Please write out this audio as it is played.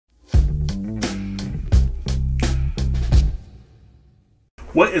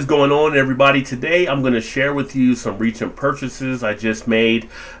What is going on, everybody? Today I'm going to share with you some recent purchases I just made.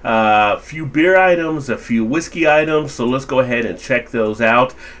 A few beer items, a few whiskey items, so let's go ahead and check those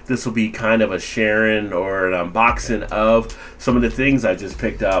out. This will be kind of a sharing or an unboxing of some of the things I just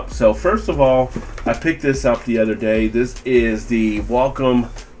picked up. So first of all, I picked this up the other day. This is the Welcome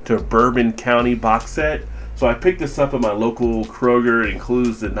to Bourbon County box set. So I picked this up at my local Kroger. It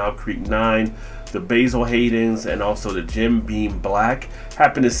includes the Knob Creek 9, the Basil Hayden's, and also the Jim Beam Black.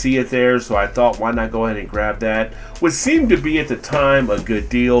 Happened to see it there, so I thought, why not go ahead and grab that? What seemed to be at the time a good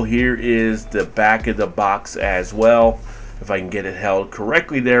deal. Here is the back of the box as well, if I can get it held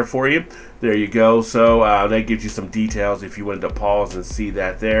correctly there for you. There you go. So that gives you some details if you wanted to pause and see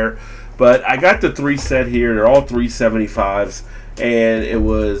that there. But I got the 3 set here. They're all 375s, and it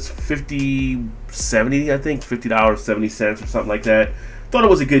was $50.70, I think, $50.70 or something like that. Thought it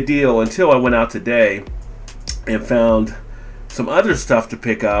was a good deal until I went out today and found some other stuff to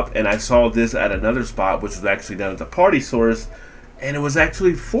pick up, and I saw this at another spot, which was actually down at the Party Source, and it was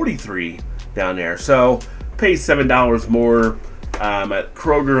actually $43 down there. So paid $7 more at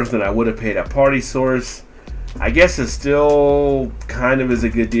Kroger than I would have paid at Party Source. I guess it still kind of is a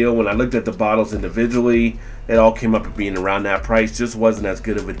good deal. When I looked at the bottles individually, it all came up to being around that price. Just wasn't as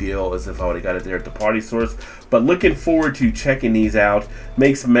good of a deal as if I would have got it there at the Party Source. But looking forward to checking these out.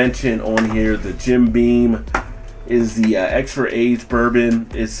 Makes mention on here the Jim Beam is the extra aged bourbon.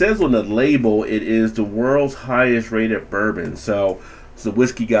 It says on the label it is the world's highest rated bourbon. So the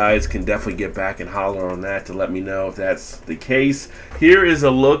whiskey guys can definitely get back and holler on that to let me know if that's the case. Here is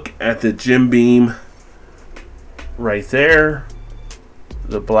a look at the Jim Beam right there,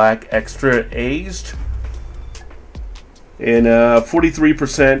 the black extra aged, and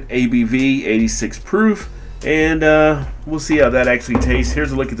 43% ABV, 86 proof, and we'll see how that actually tastes.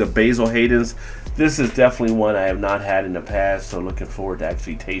 Here's a look at the Basil Hayden's. This is definitely one I have not had in the past, so looking forward to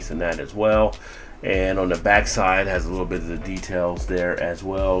actually tasting that as well. And on the back side has a little bit of the details there as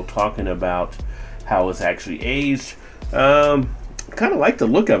well, talking about how it's actually aged. Kind of like the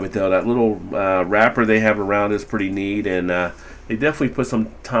look of it though. That little wrapper they have around is pretty neat, and they definitely put some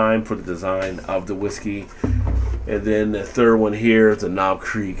time for the design of the whiskey. And then the third one here is the Knob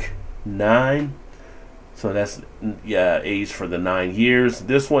Creek 9. So that's aged for the 9 years.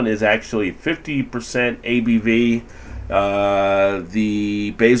 This one is actually 50% ABV.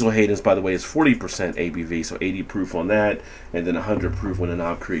 The Basil Hayden's, by the way, is 40% ABV, so 80 proof on that, and then 100 proof on the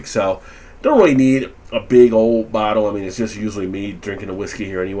Knob Creek. So don't really need a big old bottle. I mean, it's just usually me drinking the whiskey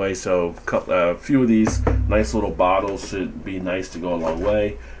here anyway, so a few of these nice little bottles should be nice to go a long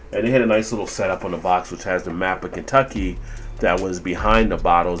way. And they had a nice little setup on the box, which has the map of Kentucky that was behind the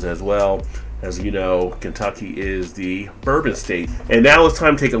bottles as well. As you know, Kentucky is the bourbon state. And now it's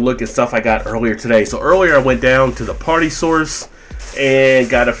time to take a look at stuff I got earlier today. So earlier I went down to the Party Source and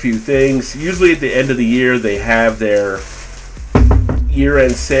got a few things. Usually at the end of the year they have their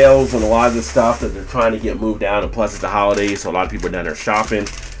year-end sales on a lot of the stuff that they're trying to get moved out, and plus it's the holidays, so a lot of people are down there shopping.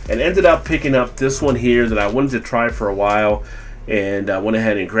 And ended up picking up this one here that I wanted to try for a while, and I went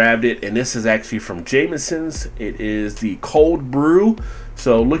ahead and grabbed it. And this is actually from Jameson's. It is the cold brew.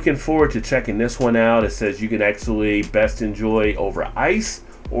 So looking forward to checking this one out. It says you can actually best enjoy over ice,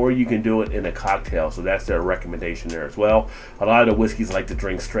 or you can do it in a cocktail. So that's their recommendation there as well. A lot of the whiskeys like to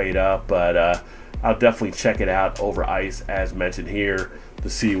drink straight up, but I'll definitely check it out over ice as mentioned here to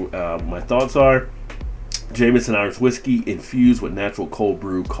see what my thoughts are. Jameson Irish whiskey infused with natural cold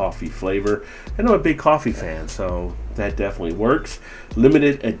brew coffee flavor. And I'm a big coffee fan, so that definitely works.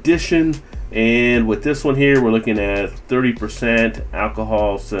 Limited edition, and with this one here, we're looking at 30%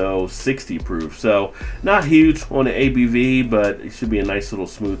 alcohol, so 60 proof. So not huge on the ABV, but it should be a nice little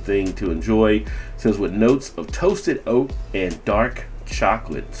smooth thing to enjoy. It says with notes of toasted oat and dark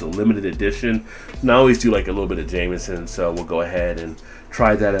chocolate, so limited edition. And I always do like a little bit of Jameson, so we'll go ahead and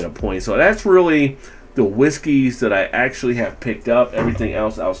try that at a point. So that's really the whiskeys that I actually have picked up. Everything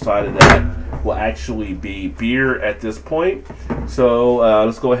else outside of that will actually be beer at this point. So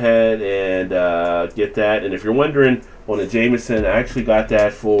let's go ahead and get that. And if you're wondering, on the Jameson, I actually got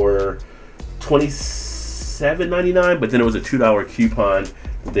that for $27.99, but then it was a $2 coupon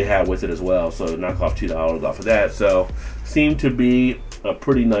that they had with it as well, so knock off $2 off of that. So seemed to be a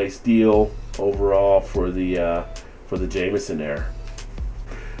pretty nice deal overall for the Jameson there.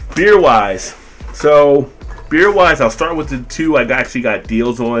 Beer wise, so beer-wise, I'll start with the two I actually got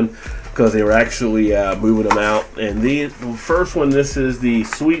deals on because they were actually moving them out. And the first one, this is the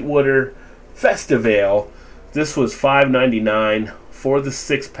Sweetwater Festival. This was $5.99 for the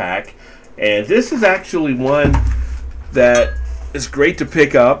 6-pack. And this is actually one that it's great to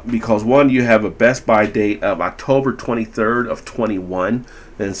pick up because, one, you have a Best Buy date of October 23rd of 21,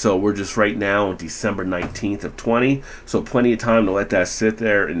 and so we're just right now on December 19th of 20, so plenty of time to let that sit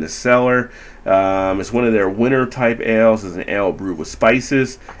there in the cellar. It's one of their winter type ales. It's an ale brewed with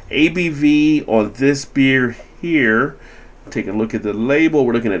spices. ABV on this beer here, take a look at the label,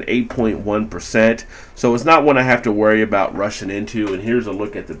 we're looking at 8.1%, so it's not one I have to worry about rushing into. And here's a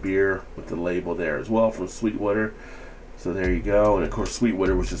look at the beer with the label there as well from Sweetwater. So there you go. And of course,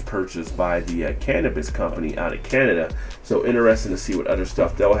 Sweetwater was just purchased by the cannabis company out of Canada. So interesting to see what other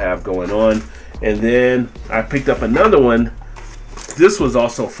stuff they'll have going on. And then I picked up another one. This was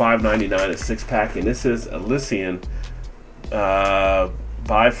also $5.99 a 6-pack, and this is Elysian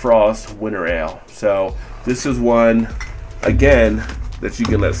Bifrost Winter Ale. So this is one, again, that you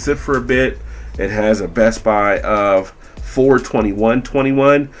can let sit for a bit. It has a Best Buy of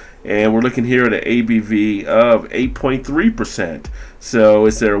 4/21/21, and we're looking here at an ABV of 8.3%. So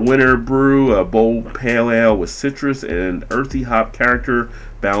it's their winter brew, a bold pale ale with citrus and earthy hop character,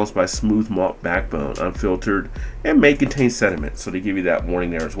 balanced by smooth malt backbone, unfiltered, and may contain sediment. So they give you that warning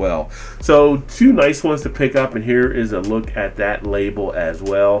there as well. So two nice ones to pick up, and here is a look at that label as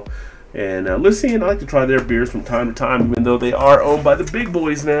well. And Elysian, I like to try their beers from time to time, even though they are owned by the big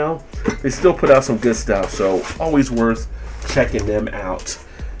boys now. They still put out some good stuff, so always worth checking them out.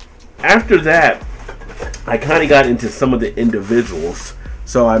 After that, I kind of got into some of the individuals.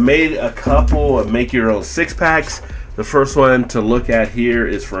 So I made a couple of make your own 6-packs. The first one to look at here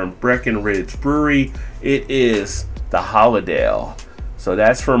is from Breckenridge Brewery. It is the Holiday Ale. So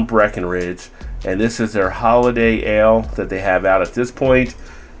that's from Breckenridge, and this is their holiday ale that they have out at this point.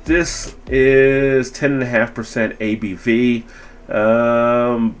 This is 10.5% ABV,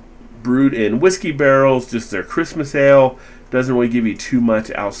 brewed in whiskey barrels, just their Christmas ale. Doesn't really give you too much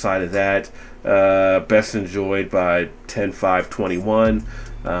outside of that. Best enjoyed by 10/5/21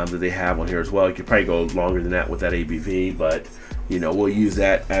 that they have on here as well. You could probably go longer than that with that ABV, but you know, we'll use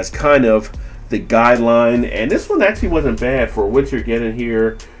that as kind of the guideline. And this one actually wasn't bad for what you're getting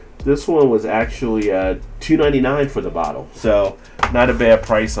here. This one was actually $2.99 for the bottle, so not a bad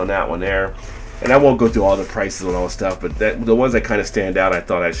price on that one there. And I won't go through all the prices and all the stuff, but the ones that kind of stand out, I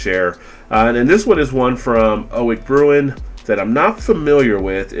thought I'd share. And then this one is one from Owick Brewing that I'm not familiar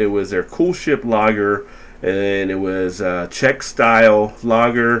with. It was their Cool Ship Lager, and it was Czech style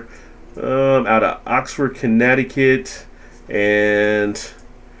lager out of Oxford, Connecticut, and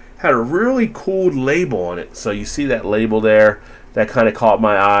had a really cool label on it. So you see that label there. That kind of caught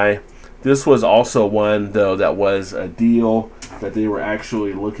my eye. This was also one, though, that was a deal that they were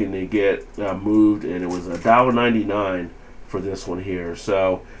actually looking to get moved, and it was $1.99 for this one here.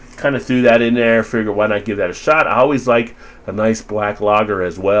 So kind of threw that in there, figured why not give that a shot. I always like a nice black lager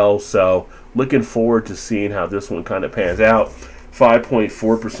as well, so looking forward to seeing how this one kind of pans out.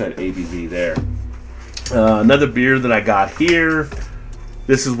 5.4% ABV there. Another beer that I got here,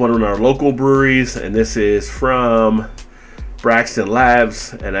 this is one of our local breweries, and this is from Braxton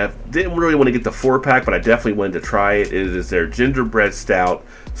Labs, and I didn't really want to get the 4-pack, but I definitely wanted to try it. It is their gingerbread stout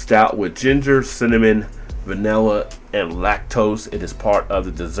with ginger, cinnamon, vanilla, and lactose. It is part of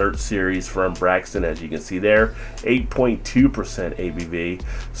the dessert series from Braxton, as you can see there. 8.2% ABV,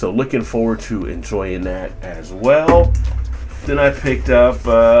 so looking forward to enjoying that as well. Then I picked up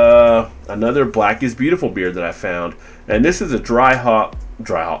another Black is Beautiful beer that I found, and this is a dry hopped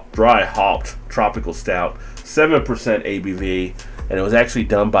tropical stout, 7% ABV, and it was actually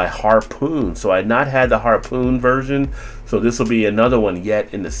done by Harpoon. So I had not had the Harpoon version, so this will be another one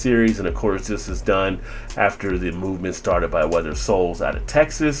yet in the series. And of course, this is done after the movement started by Weather Souls out of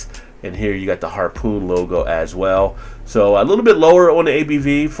Texas. And here you got the Harpoon logo as well. So a little bit lower on the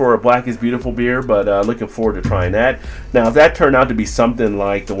ABV for a Black is Beautiful beer, but looking forward to trying that. Now, if that turned out to be something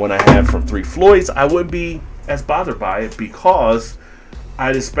like the one I had from Three Floyds, I wouldn't be as bothered by it because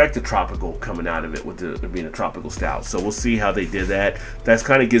I'd expect a tropical coming out of it with it being a tropical stout. So we'll see how they did that. That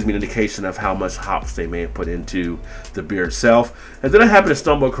kind of gives me an indication of how much hops they may have put into the beer itself. And then I happened to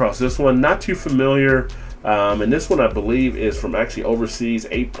stumble across this one, not too familiar. And this one I believe is from actually overseas,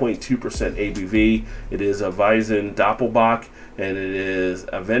 8.2% ABV. It is a Weizen Doppelbock, and it is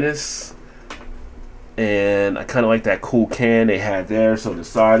a Venice. And I kind of like that cool can they had there, so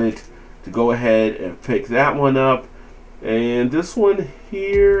decided to go ahead and pick that one up. And this one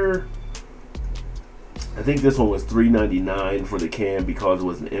here, I think this one was $3.99 for the can because it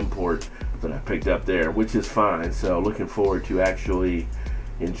was an import that I picked up there, which is fine. So looking forward to actually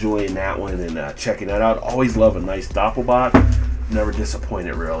enjoying that one and checking that out. Always love a nice Doppelbock. Never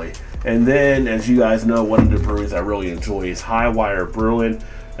disappointed, really. And then, as you guys know, one of the breweries I really enjoy is Highwire Brewing.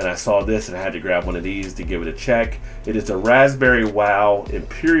 and I saw this and I had to grab one of these to give it a check. It is a Raspberry Wow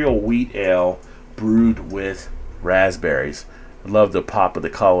Imperial Wheat Ale brewed with raspberries. I love the pop of the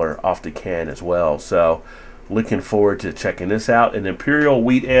color off the can as well. So looking forward to checking this out. An Imperial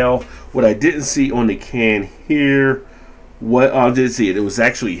Wheat Ale. What I didn't see on the can here, what I did see it, it was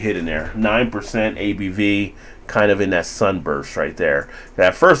actually hidden there. 9% ABV, kind of in that sunburst right there.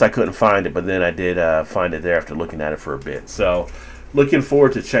 At first I couldn't find it, but then I did find it there after looking at it for a bit. So looking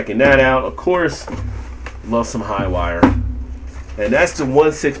forward to checking that out. Of course, love some High Wire. And that's the 1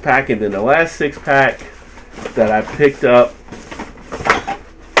 6-pack, and then the last 6-pack that I picked up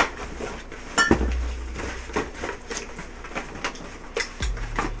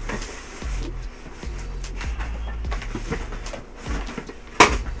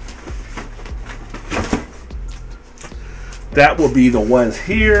that will be the ones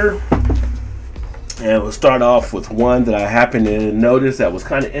here. And we'll start off with one that I happened to notice that was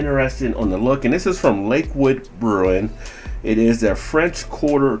kind of interesting on the look. And this is from Lakewood Brewing. It is their French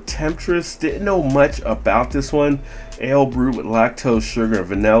Quarter Temptress. Didn't know much about this one. Ale brewed with lactose, sugar, and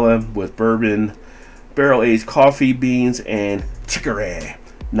vanilla with bourbon, barrel-aged coffee beans, and chicory.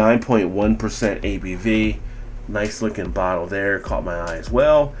 9.1% ABV. Nice looking bottle there. Caught my eye as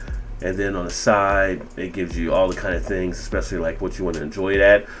well. And then on the side, it gives you all the kind of things, especially like what you want to enjoy it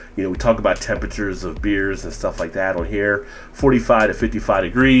at. You know, we talk about temperatures of beers and stuff like that on here. 45 to 55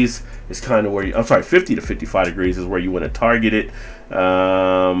 degrees is kind of where you, I'm sorry, 50 to 55 degrees is where you want to target it.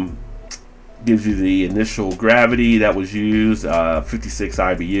 Gives you the initial gravity that was used, 56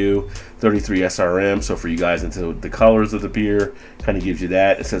 IBU, 33 SRM. So for you guys into the colors of the beer, kind of gives you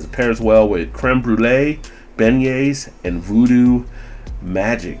that. It says it pairs well with creme brulee, beignets, and voodoo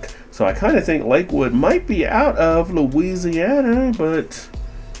magic. So I kind of think Lakewood might be out of Louisiana, but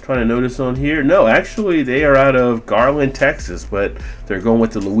trying to notice on here. No, actually they are out of Garland, Texas, but they're going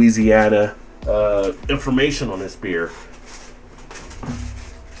with the Louisiana information on this beer.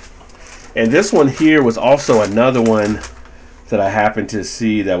 And this one here was also another one that I happened to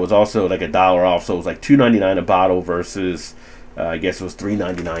see that was also like $1 off. So it was like $2.99 a bottle versus I guess it was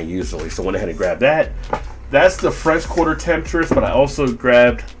 $3.99 usually. So I went ahead and grabbed that. That's the French Quarter Temptress, but I also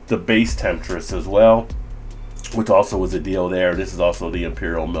grabbed the base Temptress as well, which also was a deal there. This is also the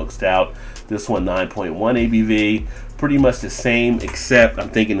Imperial Milk Stout. This one 9.1 ABV, pretty much the same, except I'm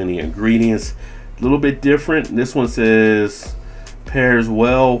thinking in the ingredients a little bit different. This one says pairs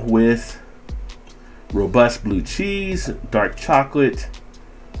well with robust blue cheese, dark chocolate,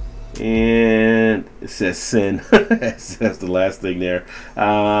 and it says sin. That's the last thing there.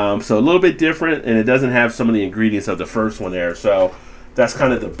 So a little bit different, and it doesn't have some of the ingredients of the first one there. So that's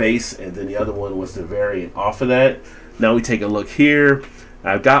kind of the base, and then the other one was the variant off of that. Now we take a look here.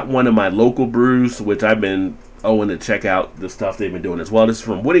 I've got one of my local brews, which I've been owing to check out the stuff they've been doing as well. This is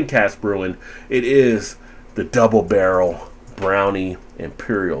from Wooden Cast Brewing. It is the Double Barrel Brownie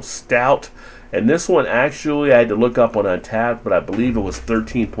Imperial Stout. And this one actually I had to look up on Untappd, but I believe it was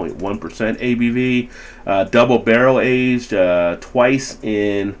 13.1% ABV. Double barrel aged twice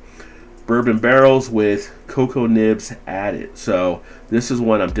in bourbon barrels with cocoa nibs added. So this is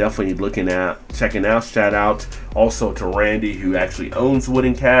one I'm definitely looking at, checking out. Shout out also to Randy, who actually owns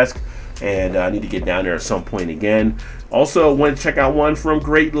Wooden Cask, and I need to get down there at some point again. Also want to check out one from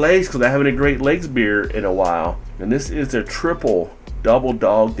Great Lakes, because I haven't had a Great Lakes beer in a while, and this is their triple double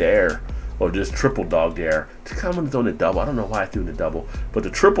dog dare, or just triple dog dare. It's common to throw in the double. I don't know why I threw in the double, but the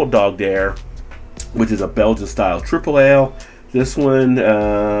triple dog dare, which is a Belgian style triple ale. This one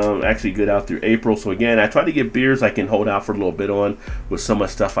actually good out through April. So again, I try to get beers I can hold out for a little bit on with so much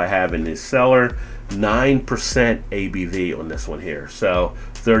stuff I have in this cellar. 9% ABV on this one here. So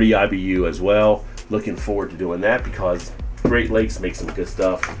 30 IBU as well. Looking forward to doing that because Great Lakes makes some good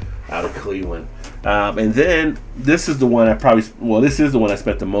stuff out of Cleveland. And then this is the one this is the one I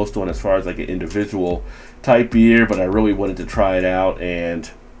spent the most on as far as like an individual type beer, but I really wanted to try it out. And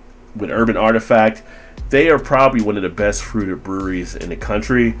with Urban Artifact, they are probably one of the best fruited breweries in the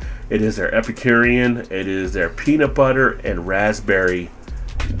country. It is their Epicurean, it is their peanut butter and raspberry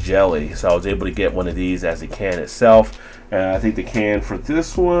jelly. So I was able to get one of these as a can itself. I think the can for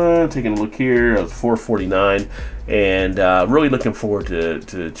this one, taking a look here, it was $4.49, and really looking forward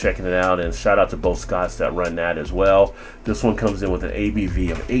to checking it out. And shout out to both Scots that run that as well. This one comes in with an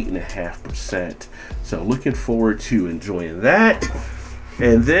ABV of 8.5%. So looking forward to enjoying that.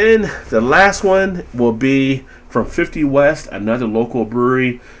 And then the last one will be from 50 West, another local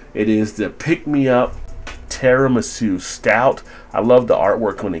brewery. It is the Pick Me Up Tiramisu Stout. I love the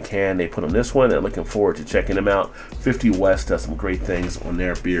artwork when they put on this one, and looking forward to checking them out. 50 West does some great things on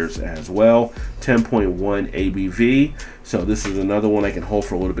their beers as well. 10.1 ABV. So this is another one I can hold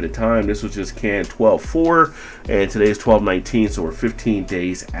for a little bit of time. This was just canned 12/4, and today's 12/19, so we're 15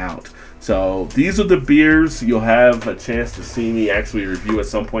 days out. So these are the beers you'll have a chance to see me actually review at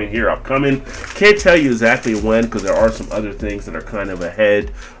some point here upcoming. Can't tell you exactly when, because there are some other things that are kind of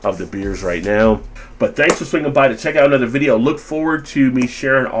ahead of the beers right now. But thanks for swinging by to check out another video. Look forward to me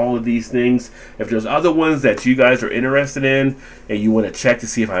sharing all of these things. If there's other ones that you guys are interested in and you want to check to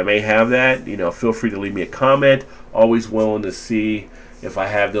see if I may have that, you know, feel free to leave me a comment. Always willing to see if I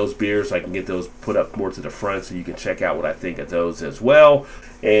have those beers, so I can get those put up more to the front so you can check out what I think of those as well.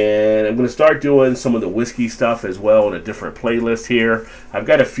 And I'm going to start doing some of the whiskey stuff as well on a different playlist here. I've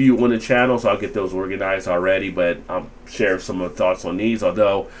got a few on the channel, so I'll get those organized already, but I'll share some of the thoughts on these,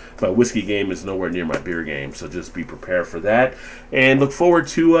 although my whiskey game is nowhere near my beer game, so just be prepared for that. And look forward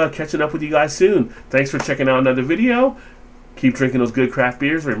to catching up with you guys soon. Thanks for checking out another video. Keep drinking those good craft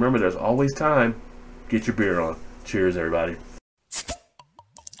beers. Remember, there's always time. Get your beer on. Cheers, everybody.